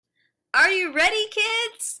Are you ready,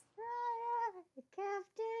 kids?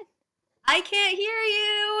 Captain, I can't hear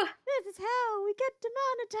you. this is how we get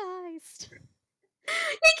demonetized.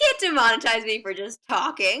 You can't demonetize me for just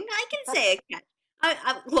talking. I can say it.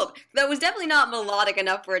 Look, that was definitely not melodic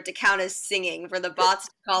enough for it to count as singing, for the bots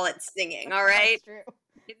to call it singing, all right? That's true.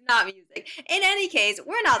 It's not music. In any case,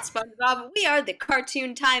 we're not SpongeBob. We are the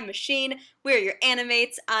Cartoon Time Machine. We're your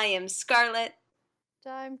animates. I am Scarlet.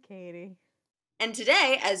 I'm Katie. And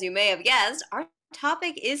today, as you may have guessed, our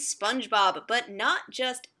topic is SpongeBob, but not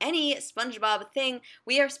just any SpongeBob thing.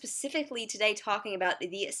 We are specifically today talking about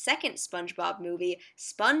the second SpongeBob movie,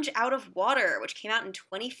 Sponge Out of Water, which came out in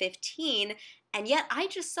 2015, and yet I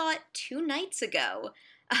just saw it 2 nights ago.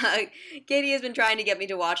 Uh, Katie has been trying to get me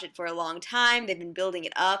to watch it for a long time. They've been building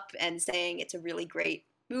it up and saying it's a really great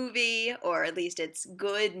movie, or at least it's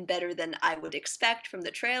good and better than I would expect from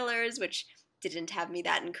the trailers, which didn't have me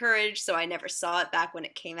that encouraged, so I never saw it back when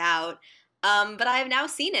it came out. But I have now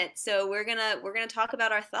seen it, so we're gonna talk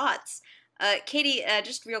about our thoughts. Katie,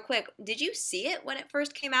 just real quick, did you see it when it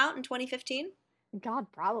first came out in 2015? God,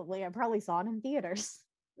 probably. I probably saw it in theaters.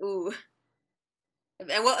 Ooh,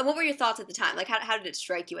 and what were your thoughts at the time? Like, how did it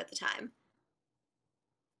strike you at the time?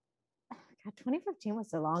 God, 2015 was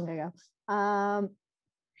so long ago. Um,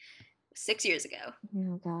 6 years ago.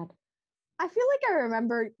 oh God. I feel like I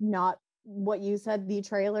remember not what you said, the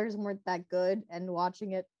trailers weren't that good, and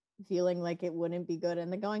watching it feeling like it wouldn't be good,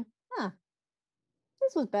 and then going,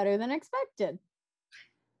 this was better than expected.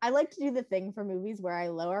 I like to do the thing for movies where I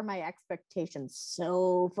lower my expectations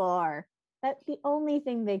so far that the only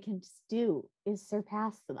thing they can just do is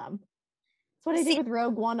surpass them. That's what I did See, with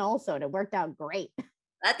Rogue One also, and it worked out great.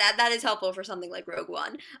 that is helpful for something like Rogue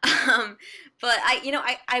One. Um, but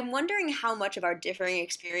I'm wondering how much of our differing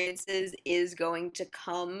experiences is going to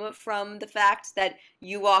come from the fact that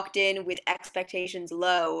you walked in with expectations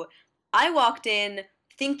low. I walked in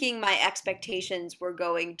thinking my expectations were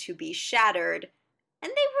going to be shattered,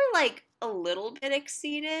 and they were like a little bit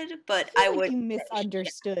exceeded, I but feel I like would you say,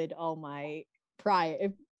 misunderstood all my prior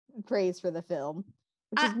praise for the film,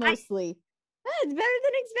 which is I mostly it's better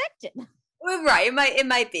than expected. well, right, it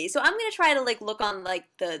might be. So I'm gonna try to like look on like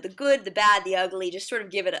the good, the bad, the ugly, just sort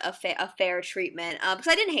of give it a fair treatment. Because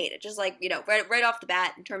I didn't hate it, just like right off the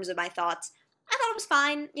bat in terms of my thoughts, I thought it was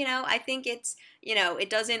fine. I think it's it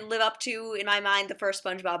doesn't live up to in my mind the first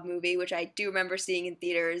SpongeBob movie, which I do remember seeing in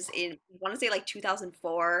theaters in I want to say like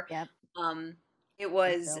 2004. Yep, Um, it good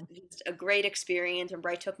was film. just a great experience. Remember,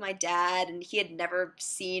 I took my dad, and he had never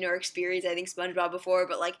seen or experienced I think SpongeBob before,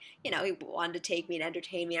 but like he wanted to take me and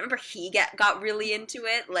entertain me. I remember he got really into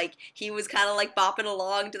it. Like he was kind of like bopping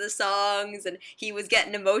along to the songs, and he was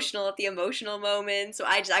getting emotional at the emotional moments. So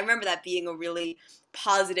I remember that being a really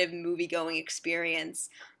positive movie going experience.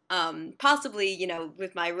 Possibly,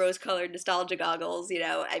 with my rose-colored nostalgia goggles,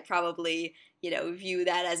 I probably view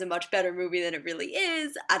that as a much better movie than it really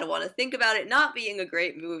is. I don't want to think about it not being a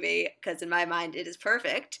great movie because in my mind it is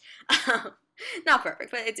perfect. Not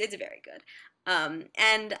perfect, but it's very good.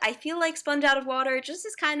 And I feel like Sponge Out of Water just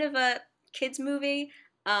is kind of a kids movie.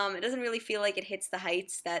 It doesn't really feel like it hits the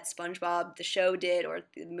heights that SpongeBob the show did or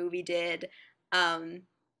the movie did. Um,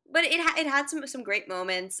 but it had some great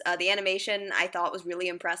moments. The animation I thought was really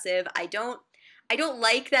impressive. I don't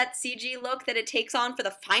like that CG look that it takes on for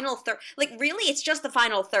the final third. Like, really, it's just the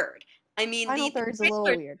final third. I mean, Final the third's a little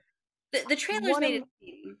trailers, weird. the trailers One made of it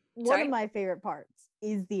seem. one of Sorry. my favorite parts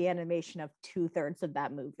is the animation of 2/3 of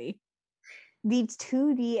that movie. The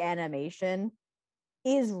 2D animation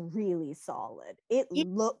is really solid. It It,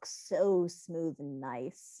 looks so smooth and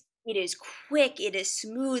nice. it is quick. It is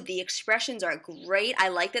smooth. The expressions are great. I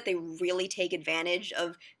like that they really take advantage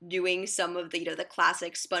of doing some of the the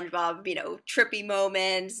classic SpongeBob trippy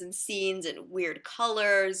moments and scenes and weird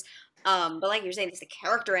colors. But like you're saying, the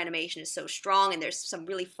character animation is so strong, and there's some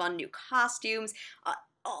really fun new costumes. Uh,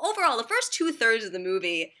 Overall, the first 2/3 of the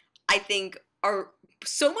movie, I think, are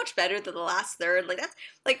so much better than the last third. Like that's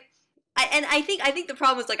like I think the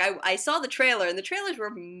problem is like I saw the trailer, and the trailers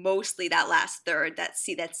were mostly that last third, that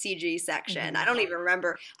CG section.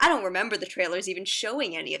 Mm-hmm. I don't remember the trailers even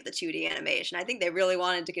showing any of the 2D animation. I think they really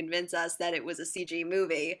wanted to convince us that it was a CG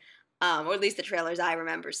movie, or at least the trailers I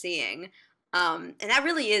remember seeing. And that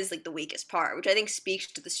really is like the weakest part, which I think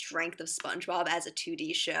speaks to the strength of SpongeBob as a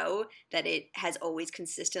 2D show, that it has always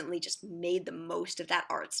consistently just made the most of that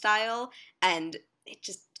art style, and it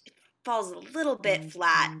just falls a little bit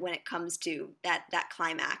flat Mm-hmm. when it comes to that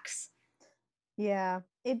climax. Yeah,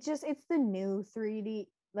 it's the new 3D,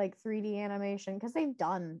 like 3D animation, because they've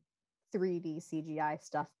done 3D CGI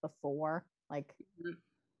stuff before. Like Mhm.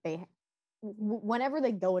 they whenever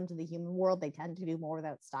they go into the human world, they tend to do more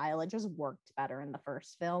without style. It just worked better in the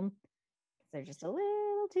first film. They're just a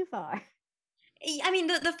little too far. I mean,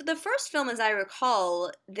 the first film, as I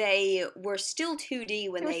recall, they were still 2D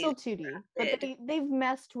when They were they still 2D, but they've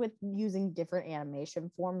messed with using different animation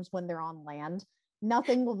forms when they're on land.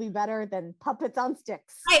 Nothing will be better than puppets on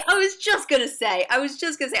sticks. I was just gonna say,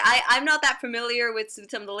 I'm not that familiar with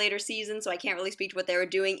some of the later seasons, so I can't really speak to what they were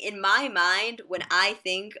doing. In my mind, when I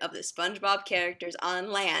think of the SpongeBob characters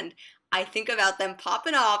on land, I think about them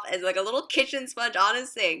popping off as like a little kitchen sponge on a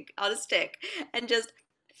stick, and just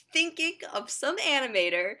thinking of some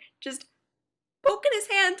animator just poking his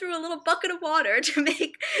hand through a little bucket of water to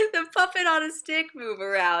make the puppet on a stick move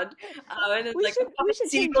around. And then like the we puppet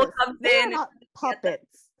should change sequel this. comes They are in. not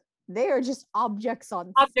puppets. They are just objects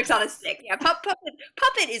on Objects on a stick. Yeah,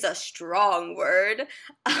 puppet is a strong word.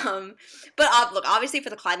 But look, obviously for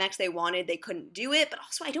the climax they couldn't do it. But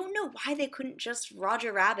also, I don't know why they couldn't just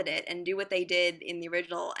Roger Rabbit it and do what they did in the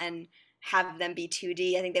original and have them be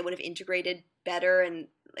 2D. I think they would have integrated better. And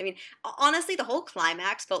I mean, honestly, the whole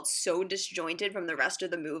climax felt so disjointed from the rest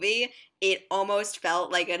of the movie. It almost felt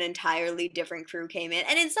like an entirely different crew came in,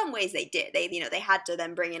 and in some ways they did. They had to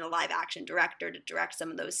then bring in a live action director to direct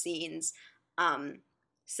some of those scenes. um,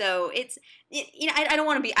 so it's I don't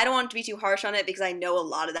want to be too harsh on it because I know a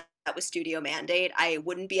lot of that was studio mandate. I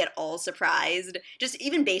wouldn't be at all surprised, just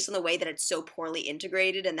even based on the way that it's so poorly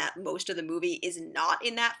integrated and that most of the movie is not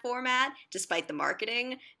in that format, despite the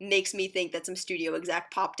marketing, makes me think that some studio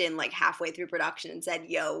exec popped in like halfway through production and said,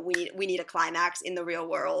 "Yo, we need a climax in the real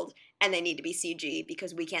world, and they need to be CG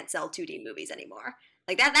because we can't sell 2D movies anymore."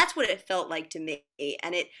 Like that's what it felt like to me,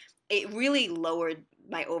 and it really lowered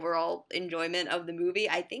my overall enjoyment of the movie.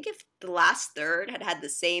 I think if the last third had had the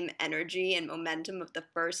same energy and momentum of the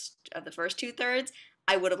first two thirds,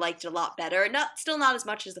 I would have liked it a lot better. Still not as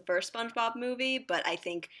much as the first SpongeBob movie, but I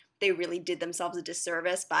think they really did themselves a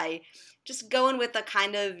disservice by just going with a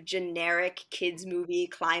kind of generic kids movie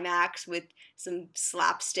climax with some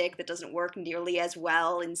slapstick that doesn't work nearly as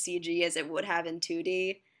well in CG as it would have in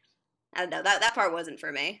 2D. I don't know. That part wasn't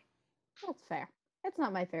for me. That's fair. It's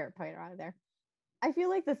not my favorite part either. I feel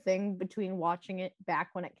like the thing between watching it back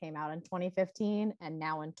when it came out in 2015 and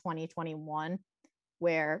now in 2021,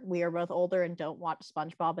 where we are both older and don't watch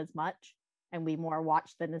SpongeBob as much, and we more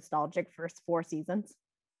watch the nostalgic first 4 seasons.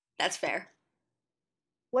 That's fair.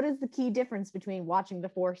 What is the key difference between watching the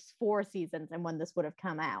first 4 seasons and when this would have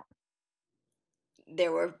come out?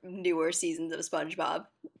 There were newer seasons of SpongeBob.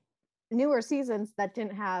 Newer seasons that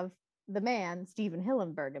didn't have the man, Steven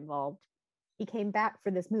Hillenburg, involved. He came back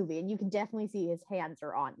for this movie, and you can definitely see his hands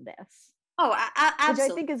are on this. Oh, absolutely.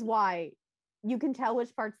 Which I think is why you can tell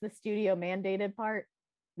which part's the studio mandated part.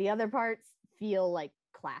 The other parts feel like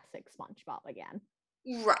classic SpongeBob again.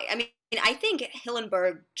 Right. I mean, I think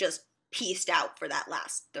Hillenburg just pieced out for that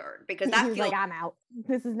last third because he was like, "I'm out.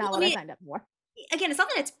 This is not what I signed up for." Again, it's not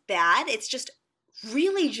that it's bad. It's just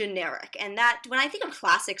really generic. And that when I think of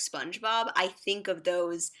classic SpongeBob, I think of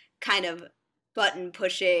those kind of button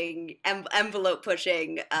pushing, envelope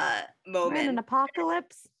pushing moment. We're in an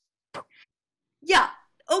apocalypse. Yeah.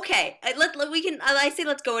 Okay. I say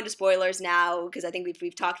let's go into spoilers now because I think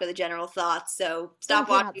we've talked about the general thoughts. So stop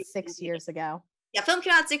watching. Came out 6 years ago. Yeah, film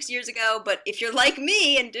came out 6 years ago, but if you're like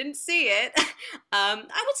me and didn't see it, I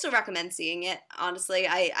would still recommend seeing it. Honestly,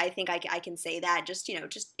 I think I can say that. Just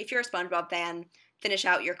if you're a SpongeBob fan, finish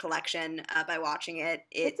out your collection by watching it.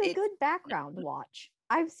 It's a good background watch.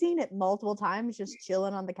 I've seen it multiple times, just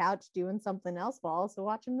chilling on the couch doing something else while also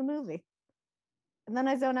watching the movie. And then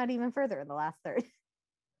I zone out even further in the last third.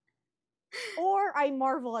 Or I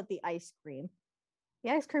marvel at the ice cream. The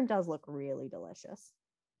ice cream does look really delicious.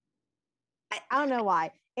 I don't know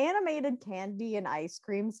why. Animated candy and ice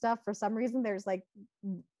cream stuff, for some reason, there's like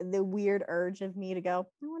the weird urge of me to go,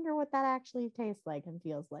 I wonder what that actually tastes like and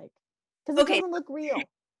feels like. Because it doesn't look real.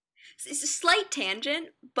 It's a slight tangent,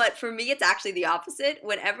 but for me, it's actually the opposite.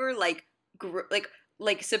 Whenever like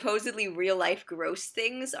supposedly real life gross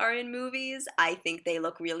things are in movies, I think they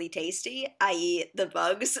look really tasty. I.e., the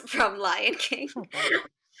bugs from Lion King.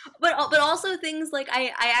 But also things like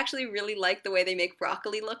I actually really like the way they make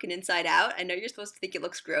broccoli look in Inside Out. I know you're supposed to think it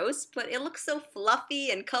looks gross, but it looks so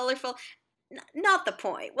fluffy and colorful. Not the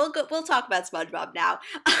point. We'll talk about SpongeBob now.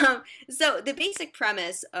 So the basic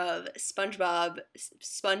premise of SpongeBob,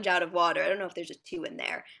 sponge out of water. I don't know if there's a two in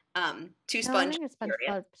there. Two sponge. I think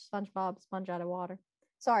it's SpongeBob, sponge out of water.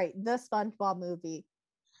 Sorry, the SpongeBob movie,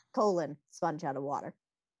 sponge out of water.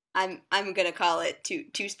 I'm gonna call it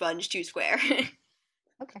two sponge, two square.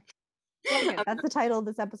 Okay. That's the title of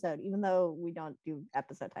this episode, even though we don't do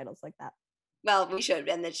episode titles like that. Well, we should,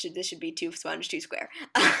 and this should be two sponge, two square.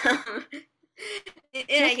 In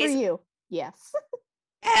any Just for case, you. Yes.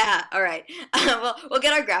 yeah, all right. We'll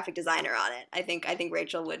get our graphic designer on it. I think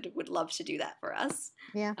Rachel would love to do that for us.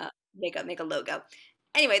 Yeah. Make a logo.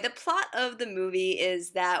 Anyway, the plot of the movie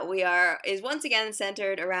is that is once again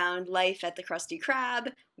centered around life at the Krusty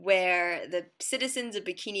Krab, where the citizens of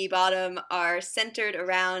Bikini Bottom are centered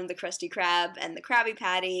around the Krusty Krab and the Krabby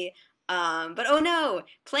Patty. But oh no,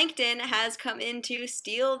 Plankton has come in to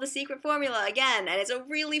steal the secret formula again, and it's a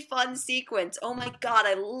really fun sequence. Oh my god,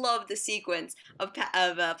 I love the sequence of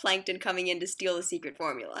Plankton coming in to steal the secret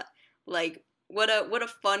formula. Like, what a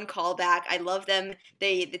fun callback. I love them.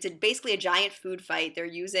 Basically a giant food fight. They're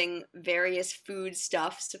using various food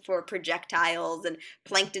stuffs for projectiles, and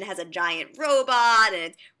Plankton has a giant robot, and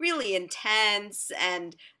it's really intense.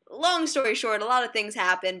 And long story short, a lot of things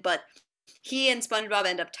happen, but he and SpongeBob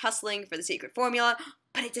end up tussling for the secret formula,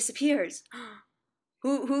 but it disappears.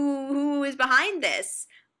 Who is behind this?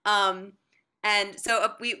 Um, and so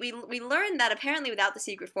we learned that apparently without the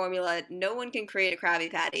secret formula, no one can create a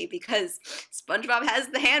Krabby Patty because SpongeBob has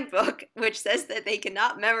the handbook, which says that they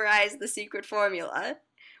cannot memorize the secret formula,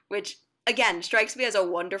 which again strikes me as a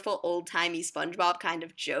wonderful old timey SpongeBob kind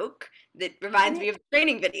of joke that reminds me of the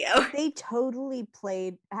training video. They totally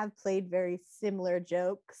have played very similar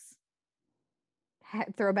jokes.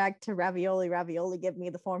 Throwback to ravioli, ravioli, give me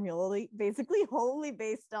the formula. Basically, wholly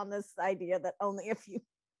based on this idea that only a few,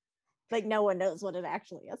 like, no one knows what it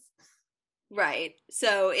actually is. Right.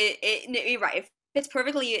 So right. It fits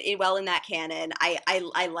perfectly well in that canon.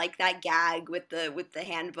 I like that gag with the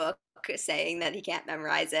handbook saying that he can't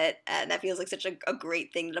memorize it, and that feels like such a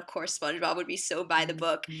great thing. That of course SpongeBob would be so by the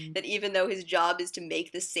book that even though his job is to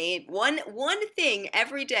make the same one thing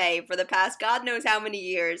every day for the past God knows how many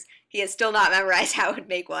years, he has still not memorized how to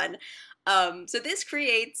make one. So this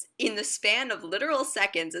creates, in the span of literal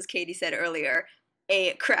seconds, as Katie said earlier,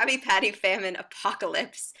 a Krabby Patty famine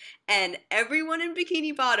apocalypse, and everyone in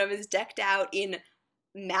Bikini Bottom is decked out in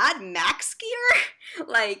Mad Max gear.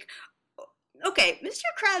 Like, okay, Mr.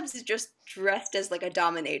 Krabs is just dressed as like a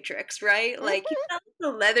dominatrix, right? Like he's got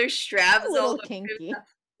the leather straps A little all over kinky. him.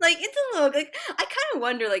 Like it's a little like I kind of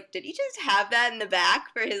wonder like did he just have that in the back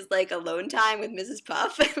for his like alone time with Mrs.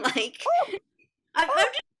 Puff? And like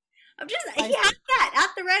I'm just he had that at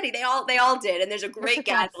the ready. They all did, and there's a great Mr.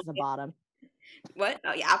 gag. Krabs is the bottom. What?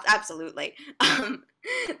 Oh yeah, absolutely.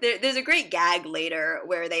 There's a great gag later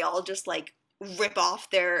where they all just like rip off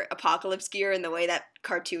their apocalypse gear in the way that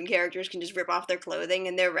cartoon characters can just rip off their clothing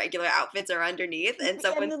and their regular outfits are underneath. And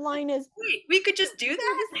someone, the line is, "Wait, we could just do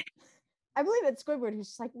that." I believe it's Squidward who's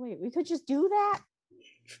just like, "Wait, we could just do that."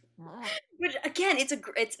 Which again,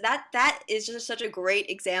 that is just such a great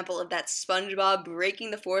example of that SpongeBob breaking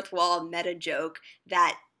the fourth wall meta joke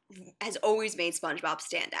that has always made SpongeBob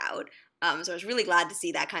stand out. So I was really glad to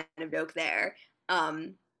see that kind of joke there.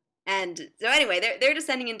 And so anyway, they're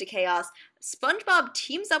descending into chaos. SpongeBob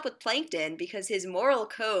teams up with Plankton because his moral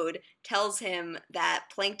code tells him that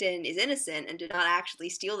Plankton is innocent and did not actually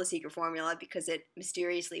steal the secret formula because it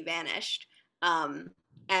mysteriously vanished.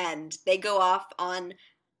 And they go off on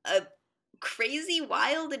a crazy,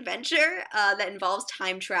 wild adventure that involves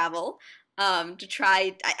time travel. To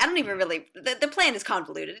try, I don't even really. The plan is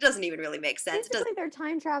convoluted. It doesn't even really make sense. Basically, they're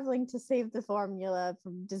time traveling to save the formula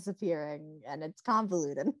from disappearing, and it's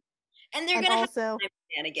convoluted. And they're gonna also have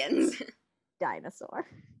shenanigans. Dinosaur.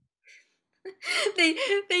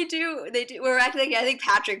 they do. We're acting. I think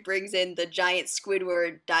Patrick brings in the giant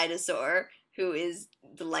Squidward dinosaur, who is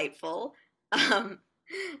delightful. Yeah,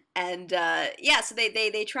 so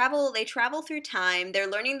they travel through time. They're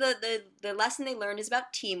learning the lesson they learned is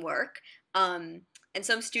about teamwork. And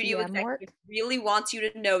some studio executive really wants you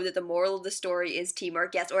to know that the moral of the story is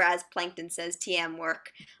teamwork. Yes, or as Plankton says, TM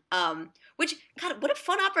work. Which, God, what a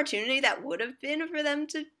fun opportunity that would have been for them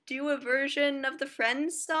to do a version of the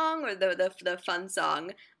Friends song or the fun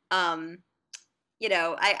song. You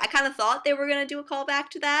know, I kind of thought they were going to do a callback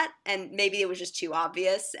to that, and maybe it was just too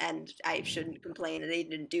obvious, and I shouldn't complain that they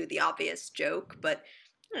didn't do the obvious joke, but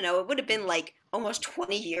I don't know, it would have been like almost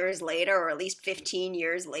 20 years later, or at least 15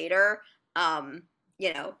 years later.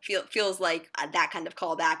 You know, feels like that kind of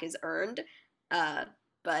callback is earned.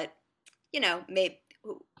 But, you know, maybe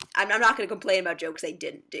I'm not going to complain about jokes they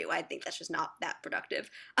didn't do. I think that's just not that productive.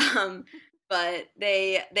 But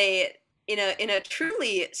they in a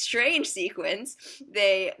truly strange sequence,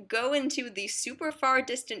 they go into the super far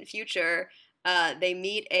distant future. They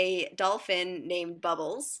meet a dolphin named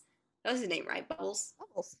Bubbles. That was his name, right? Bubbles.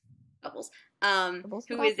 Bubbles.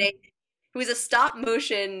 Who is a stop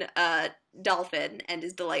motion dolphin and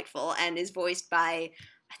is delightful and is voiced by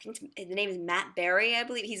I think the name is Matt Berry, I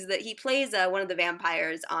believe. He plays one of the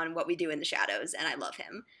vampires on What We Do in the Shadows, and I love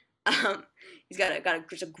him. Um, he's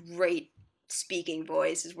just a great speaking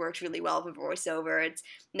voice. His works really well for voiceover.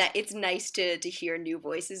 It's nice to hear new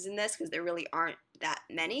voices in this because there really aren't that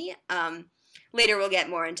many. Later we'll get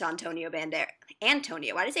more into Antonio. Why did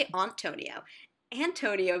I say Antonio?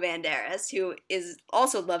 Antonio Banderas, who is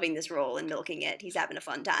also loving this role and milking it. He's having a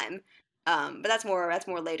fun time. But that's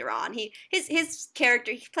more later on. His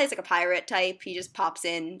character, he plays like a pirate type. He just pops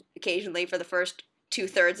in occasionally for the first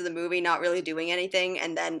 2/3 of the movie, not really doing anything,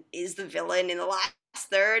 and then is the villain in the last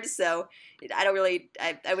third. So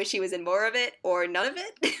I wish he was in more of it or none of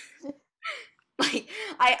it. Like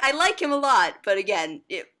I like him a lot, but again,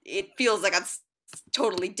 it feels like a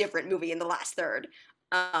totally different movie in the last third.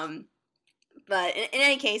 Um, but in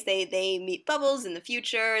any case, they meet Bubbles in the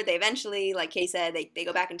future. They eventually, like Kay said, they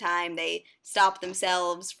go back in time. They stop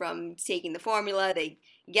themselves from taking the formula. They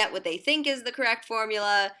get what they think is the correct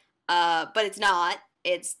formula, but it's not.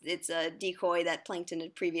 It's a decoy that Plankton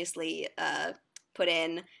had previously put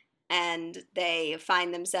in, and they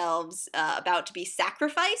find themselves about to be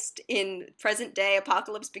sacrificed in present day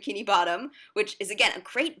Apocalypse Bikini Bottom, which is again a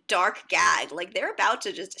great dark gag. Like they're about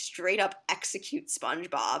to just straight up execute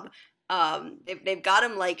SpongeBob. They've got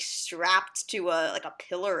him like strapped to a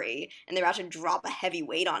pillory, and they're about to drop a heavy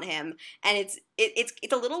weight on him, and it's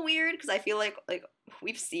a little weird because I feel like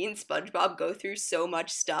we've seen SpongeBob go through so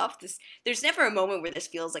much stuff. There's never a moment where this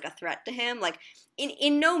feels like a threat to him. Like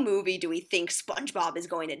in no movie do we think SpongeBob is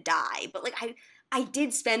going to die, but like I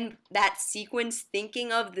did spend that sequence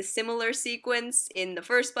thinking of the similar sequence in the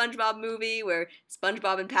first SpongeBob movie where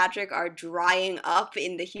SpongeBob and Patrick are drying up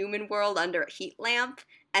in the human world under a heat lamp,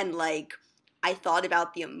 and like I thought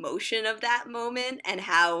about the emotion of that moment and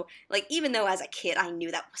how like even though as a kid I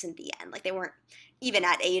knew that wasn't the end, like they weren't, even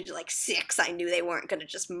at age like 6 I knew they weren't going to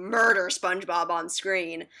just murder SpongeBob on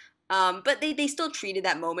screen. But they still treated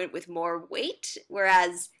that moment with more weight,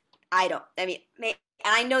 whereas I mean, and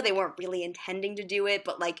I know they weren't really intending to do it,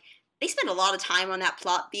 but like they spend a lot of time on that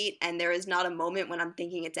plot beat, and there is not a moment when I'm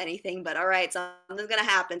thinking it's anything but all right, something's gonna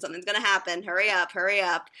happen, hurry up, hurry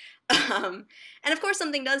up. And of course,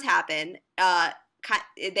 something does happen.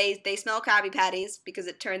 They smell Krabby Patties because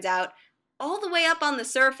it turns out all the way up on the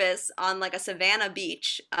surface on like a savannah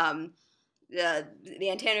beach. The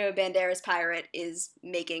Antonio Banderas pirate is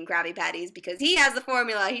making Krabby Patties because he has the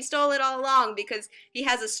formula. He stole it all along because he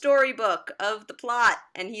has a storybook of the plot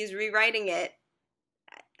and he's rewriting it.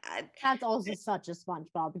 That's also such a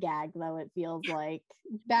SpongeBob gag, though, it feels like.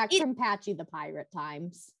 Back from Patchy the Pirate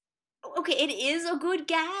times. Okay, it is a good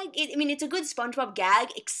gag. I mean, it's a good SpongeBob gag,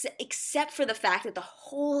 except for the fact that the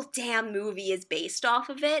whole damn movie is based off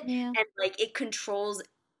of it, Yeah. and like it controls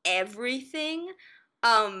everything.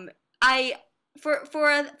 I for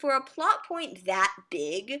a plot point that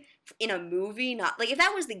big in a movie, not like if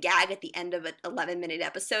that was the gag at the end of an 11-minute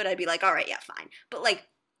episode, I'd be like, all right, yeah, fine. But like,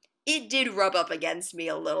 it did rub up against me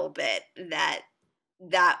a little bit that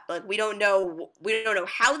like we don't know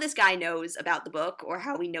how this guy knows about the book or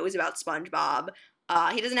how he knows about SpongeBob.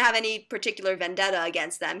 He doesn't have any particular vendetta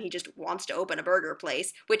against them. He just wants to open a burger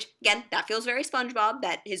place, which again, that feels very SpongeBob.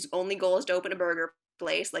 That his only goal is to open a burger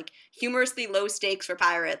place. Like humorously low stakes for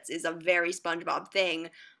pirates is a very SpongeBob thing.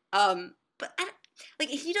 But like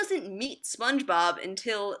he doesn't meet SpongeBob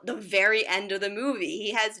until the very end of the movie.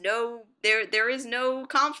 He has there is no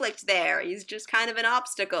conflict there. He's just kind of an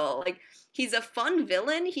obstacle. Like he's a fun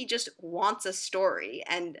villain. He just wants a story,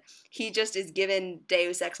 and he just is given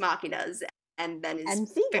Deus Ex Machinas, and then is And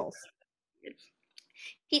seagulls.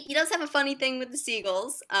 He does have a funny thing with the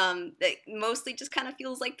seagulls. That mostly just kind of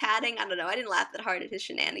feels like padding. I don't know. I didn't laugh that hard at his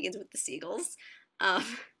shenanigans with the seagulls. Um,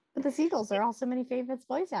 But the seagulls are also many favorites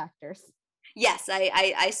voice actors. yes,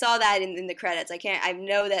 I saw that in the credits. I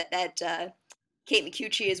know that Kate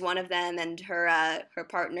McCucci is one of them, and her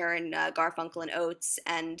partner in Garfunkel and Oates,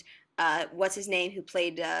 and what's his name who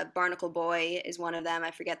played Barnacle Boy is one of them.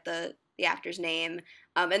 I forget the actor's name.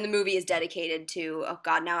 And the movie is dedicated to, oh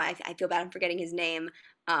God, now I feel bad I'm forgetting his name.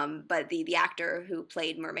 But the actor who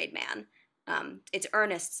played Mermaid Man. It's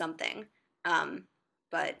Ernest something.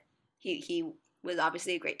 But he was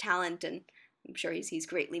obviously a great talent, and I'm sure he's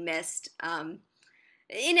greatly missed. In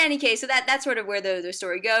any case, so that's sort of where the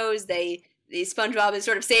story goes. The SpongeBob is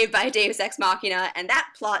sort of saved by a Deus Ex Machina, and that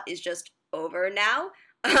plot is just over now.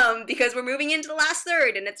 Because we're moving into the last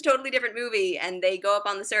third, and it's a totally different movie, and they go up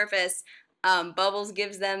on the surface. Bubbles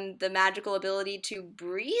gives them the magical ability to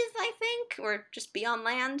breathe, I think, or just be on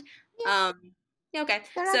land. Yeah. Okay,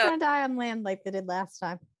 They're not so gonna die on land like they did last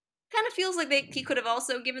time. kind of feels like he could have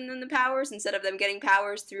also given them the powers instead of them getting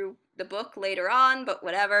powers through the book later on, but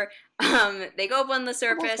whatever. They go up on the Almost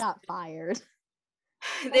surface. got fired.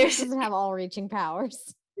 There's doesn't have all-reaching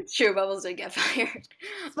powers. It's true, Bubbles did get fired.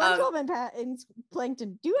 SpongeBob and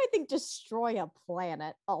Plankton do, I think, destroy a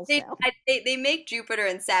planet also. They make Jupiter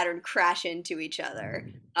and Saturn crash into each other,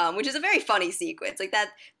 which is a very funny sequence. Like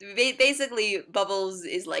that, basically, Bubbles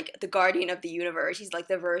is like the guardian of the universe. He's like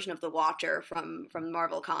the version of the Watcher from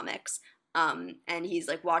Marvel Comics. And he's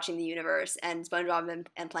like watching the universe, and SpongeBob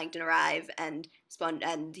and Plankton arrive, and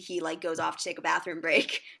he like goes off to take a bathroom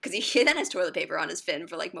break because he then has toilet paper on his fin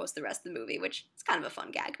for like most of the rest of the movie, which is kind of a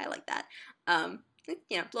fun gag. I like that.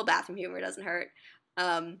 Little bathroom humor doesn't hurt.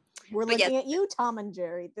 We're looking at you, Tom and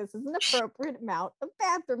Jerry. This is an appropriate amount of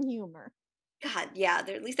bathroom humor. God, yeah.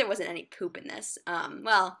 At least there wasn't any poop in this.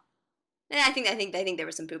 Well, I think there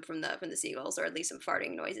was some poop from the seagulls, or at least some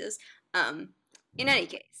farting noises. In any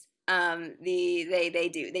case.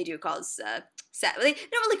 They do cause they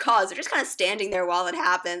don't really cause, they're just kind of standing there while it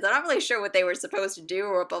happens. I'm not really sure what they were supposed to do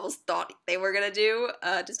or what Bubbles thought they were gonna do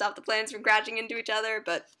to stop the planes from crashing into each other,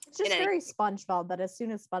 but it's just very SpongeBob that as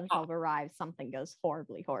soon as SpongeBob arrives, something goes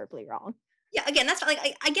horribly wrong. Yeah, again, that's like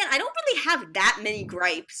I don't really have that many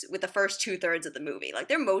gripes with the first 2/3 of the movie. Like,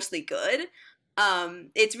 they're mostly good.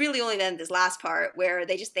 It's really only then this last part where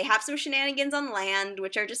they have some shenanigans on land,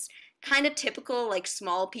 which are just kind of typical, like,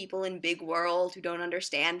 small people in big world who don't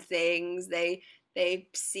understand things. They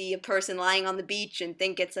see a person lying on the beach and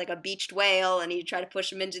think it's like a beached whale, and you try to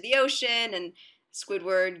push him into the ocean, and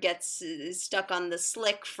Squidward gets stuck on the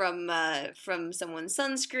slick from someone's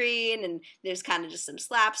sunscreen, and there's kind of just some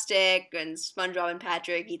slapstick, and SpongeBob and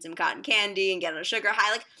Patrick eat some cotton candy and get on a sugar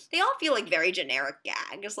high. Like, they all feel like very generic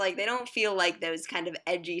gags. Like, they don't feel like those kind of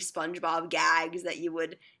edgy SpongeBob gags that you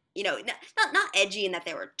would, not edgy in that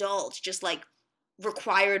they were adult, just like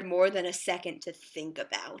required more than a second to think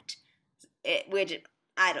about it, which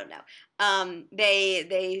I don't know.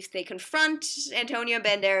 They confront Antonio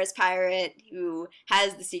Banderas, pirate, who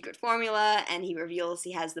has the secret formula, and he reveals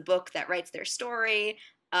he has the book that writes their story.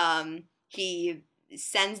 He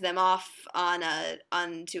sends them off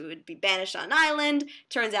to be banished on an island.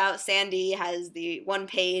 Turns out Sandy has the one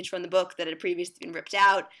page from the book that had previously been ripped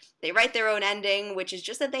out. They write their own ending, which is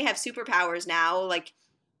just that they have superpowers now. Like,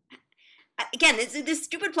 again, this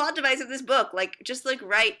stupid plot device of this book, like, just like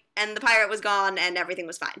write, and the pirate was gone, and everything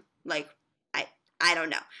was fine. Like, I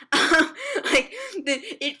don't know. Like,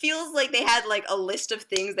 it feels like they had like a list of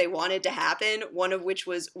things they wanted to happen. One of which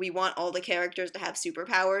was, we want all the characters to have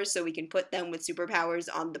superpowers so we can put them with superpowers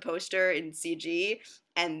on the poster in CG,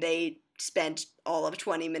 and they spent all of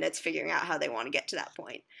 20 minutes figuring out how they want to get to that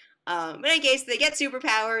point. But in any case, they get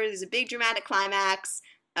superpowers. There's a big dramatic climax.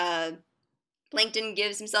 Plankton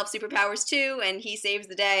gives himself superpowers too, and he saves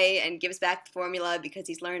the day and gives back the formula because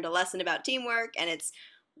he's learned a lesson about teamwork, and it's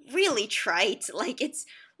really trite. Like, it's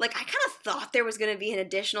like, I kind of thought there was going to be an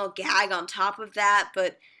additional gag on top of that,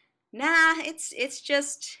 but nah, it's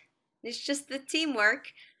just the teamwork.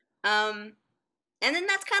 And then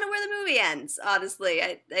that's kind of where the movie ends, honestly.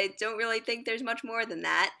 I don't really think there's much more than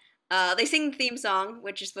that. They sing the theme song,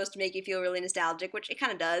 which is supposed to make you feel really nostalgic, which it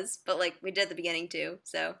kind of does, but like, we did at the beginning too,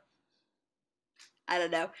 so I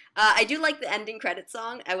don't know. I do like the ending credits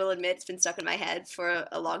song. I will admit, it's been stuck in my head for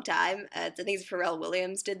a long time. I think it's Pharrell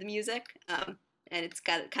Williams did the music, and it's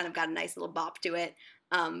kind of got a nice little bop to it.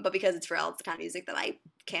 But because it's Pharrell, it's the kind of music that I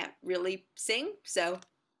can't really sing, so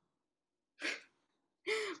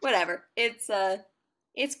whatever. It's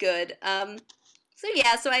good. So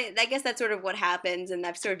yeah, so I guess that's sort of what happens, and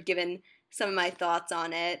I've sort of given some of my thoughts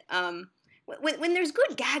on it. When there's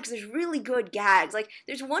good gags, there's really good gags. Like,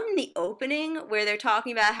 there's one in the opening where they're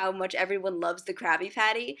talking about how much everyone loves the Krabby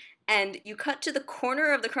Patty, and you cut to the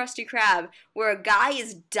corner of the Krusty Krab where a guy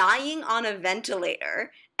is dying on a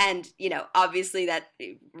ventilator, and, obviously that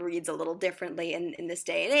reads a little differently in this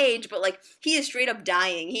day and age, but, like, he is straight up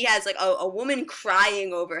dying. He has, like, a woman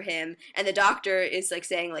crying over him, and the doctor is, like,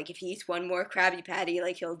 saying, like, if he eats one more Krabby Patty,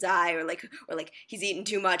 like, he'll die, or he's eaten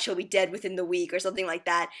too much, he'll be dead within the week, or something like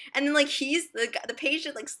that. And then, like, the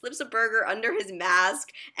patient, like, slips a burger under his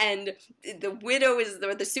mask, and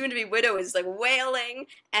the soon-to-be widow is, like, wailing,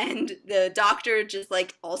 and the doctor just,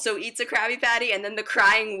 like, also eats a Krabby Patty, and then the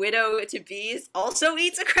crying widow-to-be also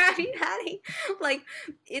eats a Krabby Patty. Like,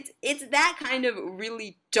 it's that kind of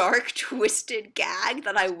really dark, twisted gag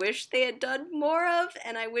that I wish they had done more of,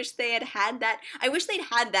 and I wish they had that. I wish they'd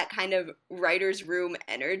had that kind of writer's room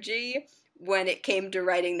energy when it came to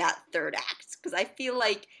writing that third act, because I feel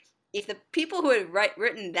like if the people who had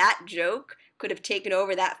written that joke could have taken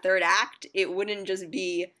over that third act, it wouldn't just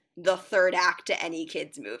be the third act to any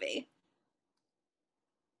kids movie.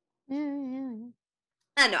 Yeah, yeah, yeah.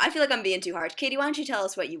 I don't know. I feel like I'm being too harsh. Katie, why don't you tell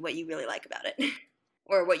us what you really like about it,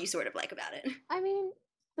 or what you sort of like about it? I mean,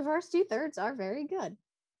 the first two thirds are very good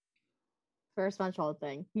for a SpongeBob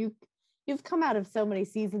thing. You've come out of so many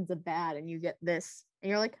seasons of bad, and you get this, and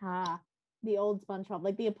you're like, the old SpongeBob.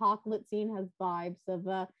 Like the apocalypse scene has vibes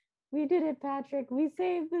of we did it, Patrick. We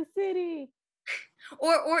saved the city.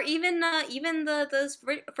 Or even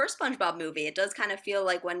the first SpongeBob movie, it does kind of feel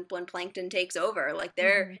like when Plankton takes over, like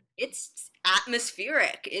Mhm. it's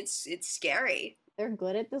atmospheric, it's scary. They're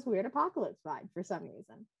good at this weird apocalypse vibe for some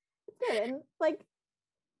reason. It's good, and like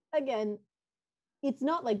again, it's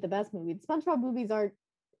not like the best movie. The SpongeBob movies are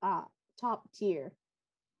uh top tier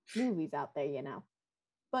movies out there, you know.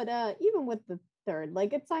 But even with the third,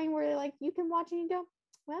 like it's something where like you can watch it and go,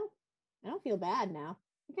 well, I don't feel bad now.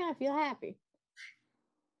 I kind of feel happy.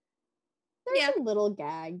 There's Yeah. some little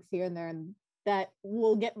gags here and there that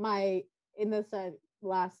will get my in this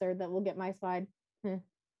last third that will get my side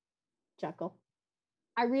chuckle.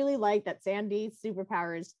 I really like that Sandy's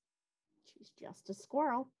superpower is she's just a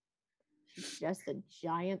squirrel. She's just a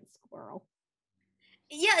giant squirrel.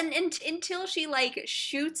 Yeah, and until she like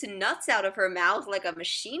shoots nuts out of her mouth like a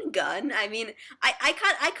machine gun. I mean, I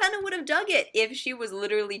kind of would have dug it if she was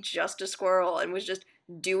literally just a squirrel and was just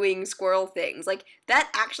doing squirrel things. Like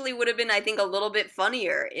that actually would have been, I think, a little bit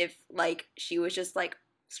funnier if like she was just like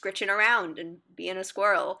scritching around and being a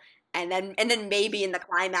squirrel. And then maybe in the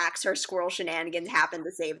climax, her squirrel shenanigans happen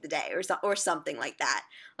to save the day, or something like that.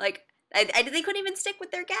 Like they couldn't even stick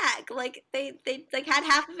with their gag. Like they like had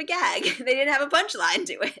half of a gag. They didn't have a punchline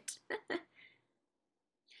to it.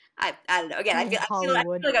 I don't know. Again, Oh, I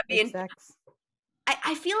Hollywood feel like I'm being execs.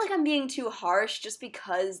 I feel like I'm being too harsh just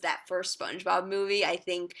because that first SpongeBob movie, I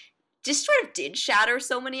think, just sort of did shatter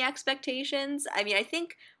so many expectations. I mean, I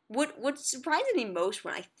think what surprises me most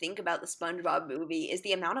when I think about the SpongeBob movie is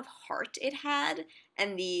the amount of heart it had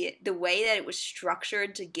and the way that it was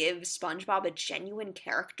structured to give SpongeBob a genuine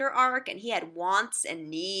character arc, and he had wants and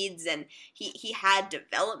needs, and he had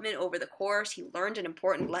development over the course. He learned an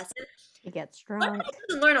important lesson. He gets SpongeBob drunk.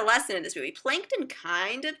 doesn't learn a lesson in this movie. Plankton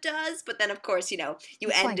kind of does, but then of course, you He's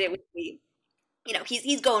end it plankton. with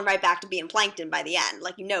he's going right back to being Plankton by the end.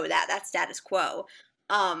 Like that's status quo.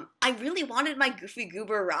 I really wanted my Goofy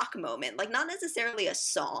Goober rock moment. Like not necessarily a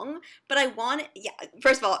song, but I wanted yeah,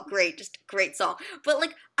 first of all, great, just great song. But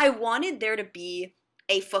like I wanted there to be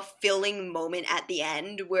a fulfilling moment at the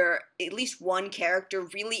end where at least one character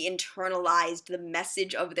really internalized the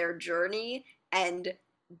message of their journey and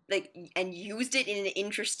and used it in an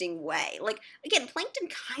interesting way. Like again, Plankton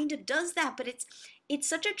kind of does that, but it's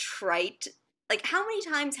such a trite, like how many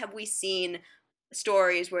times have we seen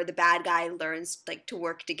stories where the bad guy learns like to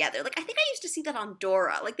work together? Like I think I used to see that on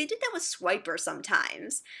Dora. Like they did that with Swiper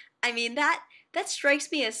sometimes. I mean that strikes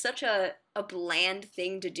me as such a bland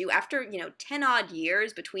thing to do after 10 odd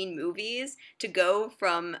years between movies to go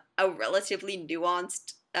from a relatively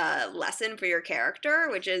nuanced lesson for your character,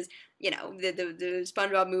 which is the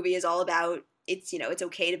SpongeBob movie is all about it's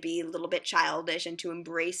okay to be a little bit childish and to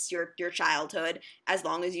embrace your childhood as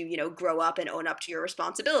long as you grow up and own up to your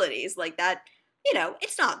responsibilities. Like that,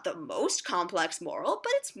 it's not the most complex moral,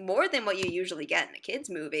 but it's more than what you usually get in a kids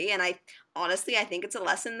movie. And I think it's a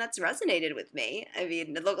lesson that's resonated with me. I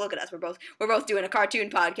mean, look at us. We're both doing a cartoon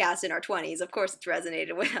podcast in our 20s. Of course, it's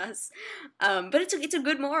resonated with us. But it's a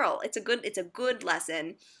good moral. It's a good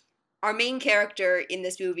lesson. Our main character in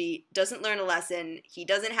this movie doesn't learn a lesson. He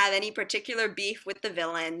doesn't have any particular beef with the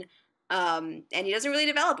villain. And he doesn't really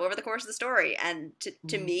develop over the course of the story. And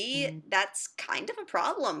to me, that's kind of a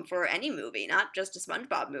problem for any movie, not just a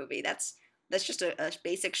SpongeBob movie. That's just a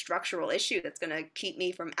basic structural issue that's going to keep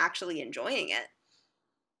me from actually enjoying it.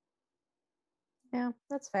 Yeah,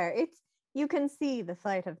 that's fair. It's you can see the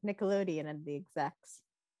fight of Nickelodeon and the execs.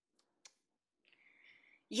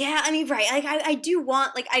 Yeah, I mean, right. Like, I do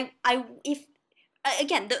want, like, if,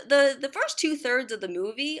 again, the first two thirds of the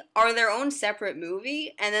movie are their own separate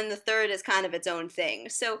movie, and then the third is kind of its own thing.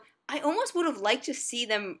 So I almost would have liked to see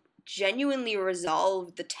them genuinely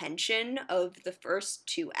resolve the tension of the first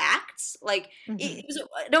two acts. Like,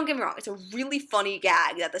 don't get me wrong, it's a really funny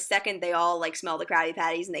gag that the second they all like smell the Krabby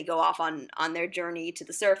Patties and they go off on their journey to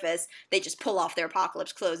the surface, they just pull off their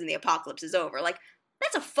apocalypse clothes and the apocalypse is over. Like,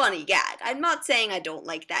 that's a funny gag. I'm not saying I don't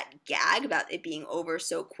like that gag about it being over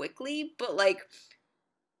so quickly, but like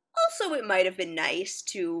also it might have been nice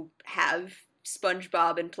to have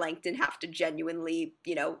SpongeBob and Plankton have to genuinely,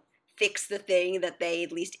 fix the thing that they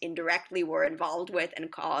at least indirectly were involved with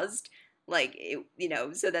and caused. Like,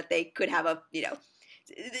 so that they could have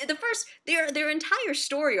the first their entire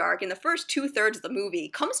story arc in the first 2/3 of the movie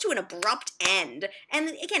comes to an abrupt end, and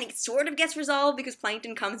again it sort of gets resolved because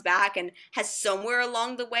Plankton comes back and has somewhere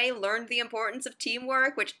along the way learned the importance of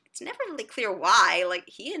teamwork, which it's never really clear why. Like,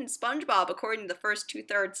 he and SpongeBob, according to the first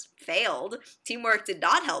 2/3, failed. Teamwork did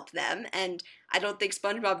not help them, and I don't think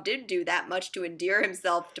SpongeBob did do that much to endear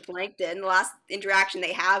himself to Plankton. The last interaction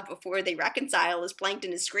they have before they reconcile is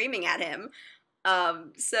Plankton is screaming at him.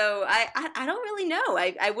 So I don't really know.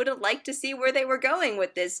 I would have liked to see where they were going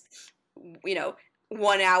with this, you know,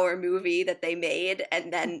 1 hour movie that they made,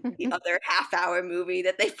 and then the other half-hour movie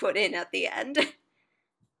that they put in at the end.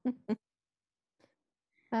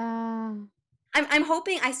 uh, I'm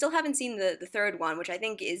hoping. I still haven't seen the third one, which I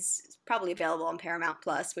think is probably available on Paramount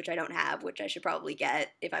Plus, which I don't have, which I should probably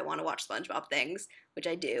get if I want to watch SpongeBob things, which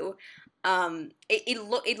I do.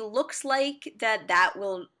 It looks like that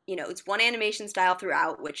will, it's one animation style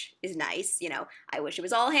throughout, which is nice. I wish it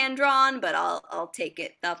was all hand drawn, but I'll take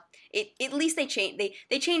it. At least they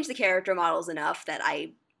changed the character models enough that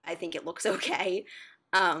I think it looks okay.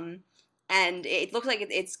 And it looks like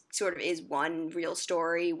it's sort of is one real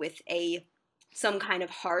story with some kind of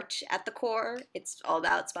heart at the core. It's all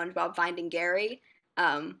about SpongeBob finding Gary,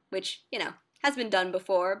 which has been done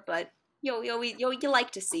before, but you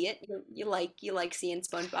like to see it. You like seeing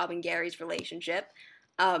SpongeBob and Gary's relationship.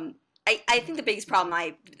 I think the biggest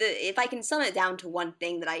problem if I can sum it down to one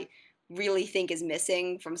thing that I really think is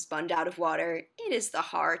missing from Sponge Out of Water, it is the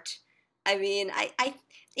heart. I mean,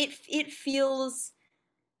 it feels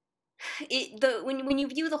when you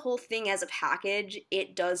view the whole thing as a package,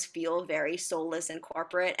 it does feel very soulless and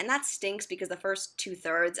corporate, and that stinks because the first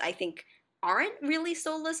 2/3 I think aren't really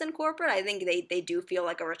soulless and corporate. I think they do feel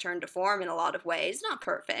like a return to form in a lot of ways. Not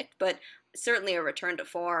perfect, but certainly a return to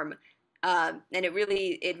form. And it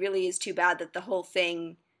really is too bad that the whole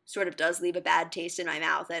thing sort of does leave a bad taste in my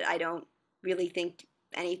mouth. That I don't really think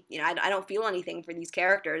I don't feel anything for these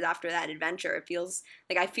characters after that adventure. It feels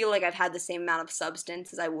like I feel like I've had the same amount of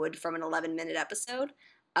substance as I would from an 11-minute episode,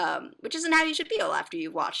 which isn't how you should feel after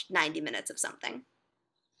you've watched 90 minutes of something.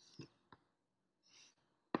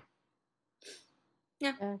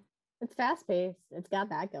 Yeah. It's fast paced. It's got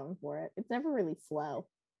that going for it. It's never really slow.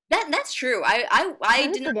 That's true. I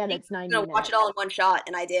didn't forget it's 90 minutes. Watch it all in one shot,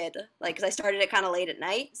 and I did. Like, because I started it kind of late at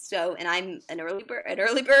night, and I'm an early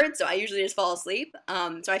bird, so I usually just fall asleep.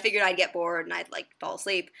 So I figured I'd get bored and I'd like fall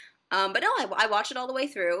asleep. But no, I watched it all the way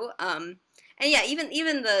through. And yeah,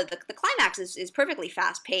 even the climax is perfectly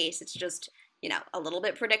fast paced. It's just a little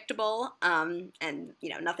bit predictable. And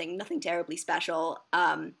nothing terribly special.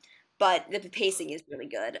 But the pacing is really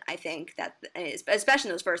good. I think that, especially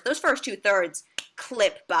in those first 2/3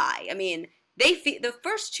 clip by. I mean, the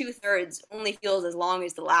first 2/3 only feels as long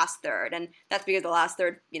as the last third, and that's because the last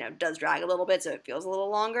third, does drag a little bit, so it feels a little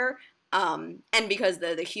longer. And because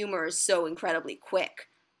the humor is so incredibly quick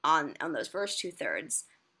on those first 2/3.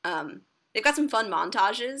 They've got some fun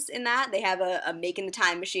montages in that. They have a Making the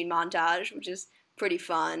Time Machine montage, which is pretty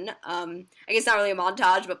fun. I guess not really a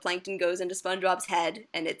montage, but Plankton goes into SpongeBob's head,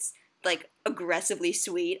 and it's like aggressively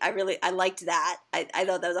sweet. I liked that. I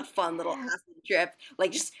thought that was a fun little acid trip,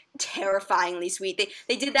 like just terrifyingly sweet.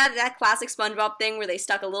 They did that classic SpongeBob thing where they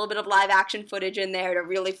stuck a little bit of live action footage in there to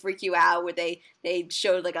really freak you out, where they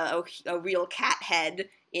showed like a real cat head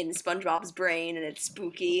in SpongeBob's brain, and it's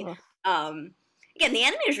spooky. Again, the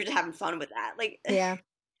animators were just having fun with that. Like, yeah.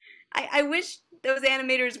 I wish those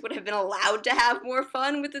animators would have been allowed to have more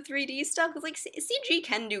fun with the 3D stuff, because like CG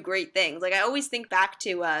can do great things. Like, I always think back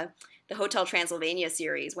to the Hotel Transylvania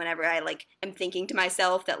series whenever I am thinking to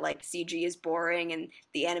myself that like CG is boring and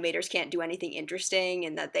the animators can't do anything interesting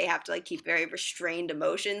and that they have to keep very restrained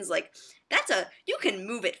emotions. Like, you can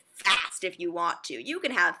move it fast if you want to. You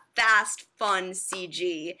can have fast, fun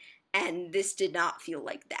CG, and this did not feel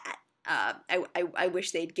like that. I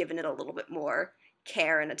wish they'd given it a little bit more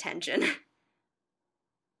care and attention.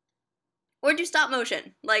 Or do stop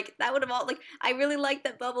motion. Like, that would have all I really liked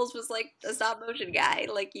that Bubbles was like a stop motion guy.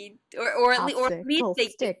 Like, or at least they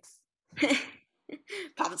sticks.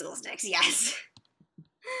 Popsicle sticks, yes.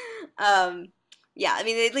 Yeah, I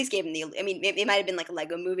mean, they at least gave him it might have been like a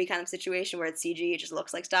Lego movie kind of situation where it's CG, it just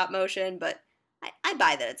looks like stop motion, but I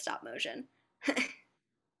buy that it's stop motion.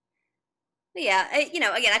 Yeah, again,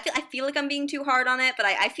 I feel like I'm being too hard on it, but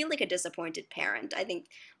I feel like a disappointed parent. I think,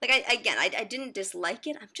 I didn't dislike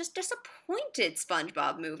it. I'm just disappointed.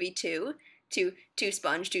 SpongeBob Movie 2, two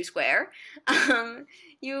sponge, two square. I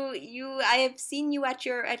have seen you at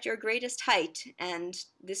your greatest height, and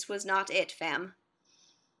this was not it, fam.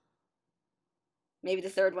 Maybe the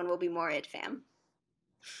third one will be more it, fam.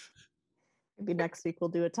 Maybe next week we'll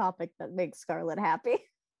do a topic that makes Scarlett happy.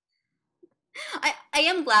 I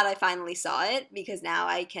am glad I finally saw it because now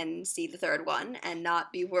I can see the third one and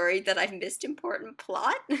not be worried that I've missed important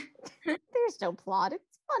plot. There's no plot.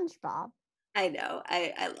 It's SpongeBob. I know.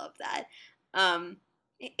 I love that. Um,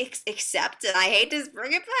 except, and I hate to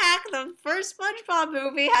bring it back, the first SpongeBob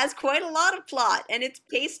movie has quite a lot of plot, and it's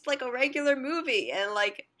paced like a regular movie, and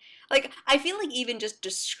like I feel like even just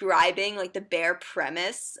describing like the bare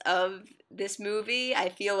premise of this movie, I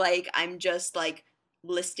feel like I'm just like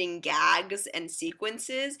listing gags and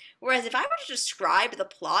sequences. Whereas if I were to describe the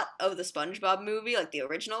plot of the SpongeBob movie, like the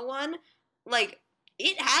original one, like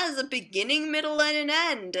it has a beginning, middle, and an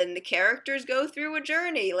end, and the characters go through a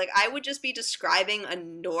journey. Like, I would just be describing a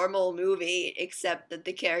normal movie, except that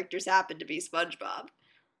the characters happen to be SpongeBob.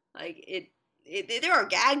 Like, there are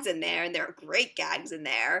gags in there, and there are great gags in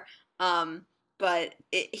there. Um, but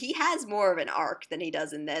he has more of an arc than he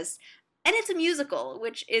does in this. And it's a musical,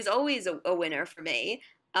 which is always a winner for me.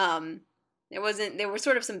 There was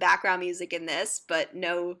sort of some background music in this, but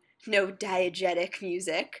no diegetic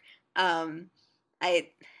music. Um, I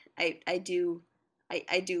I do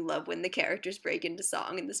I do love when the characters break into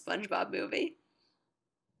song in the SpongeBob movie.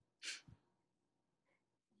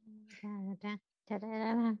 Yeah,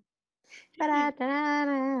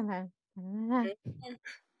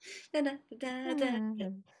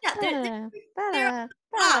 there are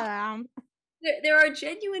bops. There are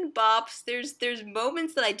genuine bops. There's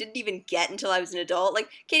moments that I didn't even get until I was an adult. Like,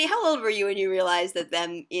 Katie, how old were you when you realized that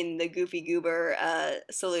them in the Goofy Goober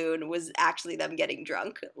saloon was actually them getting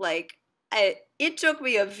drunk? Like, it took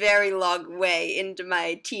me a very long way into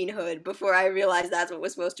my teenhood before I realized that's what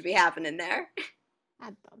was supposed to be happening there. I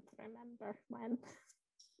don't remember when.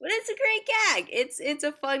 But it's a great gag. It's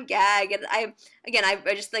a fun gag, and I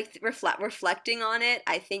just like reflecting on it.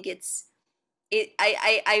 I think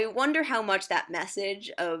I wonder how much that message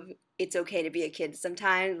of it's okay to be a kid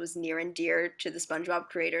sometimes was near and dear to the SpongeBob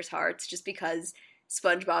creators' hearts, just because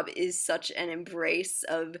SpongeBob is such an embrace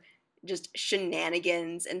of just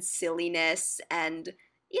shenanigans and silliness, and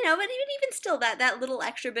but even still, that little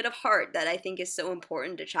extra bit of heart that I think is so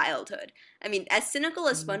important to childhood. I mean, as cynical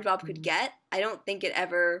as SpongeBob could get, I don't think it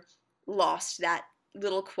ever lost that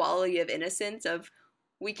little quality of innocence of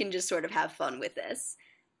we can just sort of have fun with this.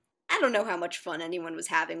 I don't know how much fun anyone was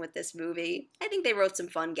having with this movie. I think they wrote some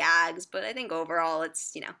fun gags, but I think overall I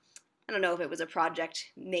don't know if it was a project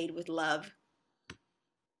made with love.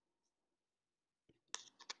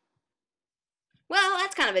 Well,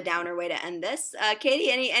 that's kind of a downer way to end this.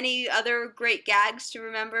 Katie, any other great gags to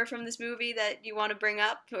remember from this movie that you want to bring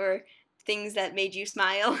up, or things that made you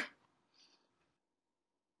smile?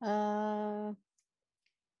 Uh,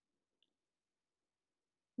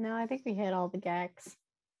 no, I think we hit all the gags.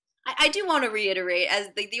 I do want to reiterate, as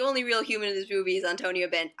the only real human in this movie is Antonio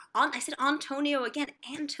I said Antonio again.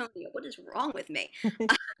 Antonio, what is wrong with me?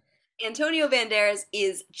 Antonio Banderas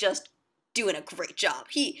is just doing a great job.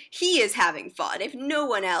 He is having fun. If no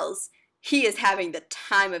one else, he is having the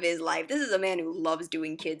time of his life. This is a man who loves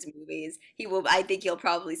doing kids movies. I think he'll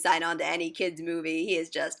probably sign on to any kids movie. He is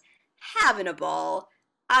just having a ball.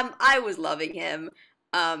 I was loving him.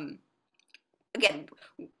 Um, Again,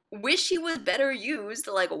 wish he was better used,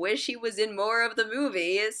 like wish he was in more of the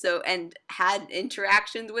movie, so and had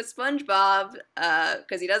interactions with SpongeBob,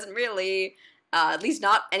 because he doesn't really, at least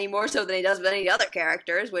not any more so than he does with any other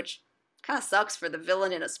characters, which kind of sucks for the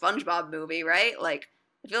villain in a SpongeBob movie, right? Like,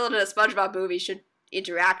 the villain in a SpongeBob movie should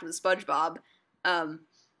interact with SpongeBob. um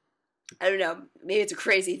I don't know, maybe it's a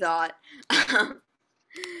crazy thought.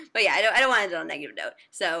 But yeah, I don't want to end on a negative note,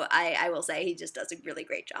 so I will say he just does a really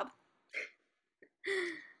great job.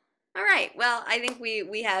 All right. Well, I think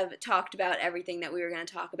we have talked about everything that we were going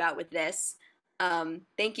to talk about with this.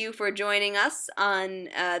 Thank you for joining us on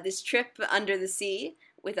this trip under the sea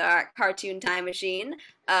with our cartoon time machine.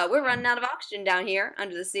 We're running out of oxygen down here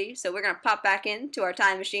under the sea, so we're going to pop back into our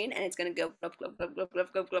time machine, and it's going to go glub glub glub glub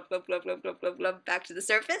glub glub glub glub glub glub glub glub glub back to the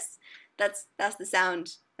surface. That's the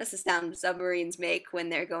sound. That's the sound submarines make when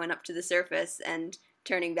they're going up to the surface and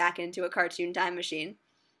turning back into a cartoon time machine.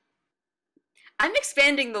 I'm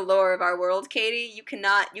expanding the lore of our world, Katie. You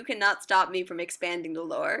cannot stop me from expanding the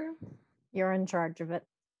lore. You're in charge of it.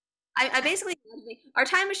 I basically our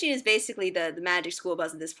time machine is basically the magic school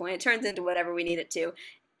bus at this point. It turns into whatever we need it to.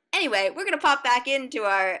 Anyway, we're gonna pop back into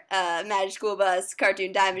our magic school bus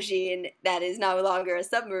cartoon time machine that is no longer a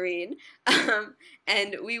submarine,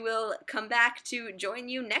 and we will come back to join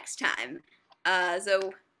you next time.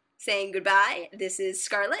 So, saying goodbye. This is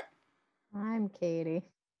Scarlett. I'm Katie.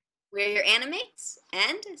 We're your animates,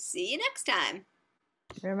 and see you next time.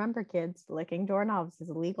 Remember, kids, licking doorknobs is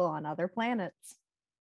illegal on other planets.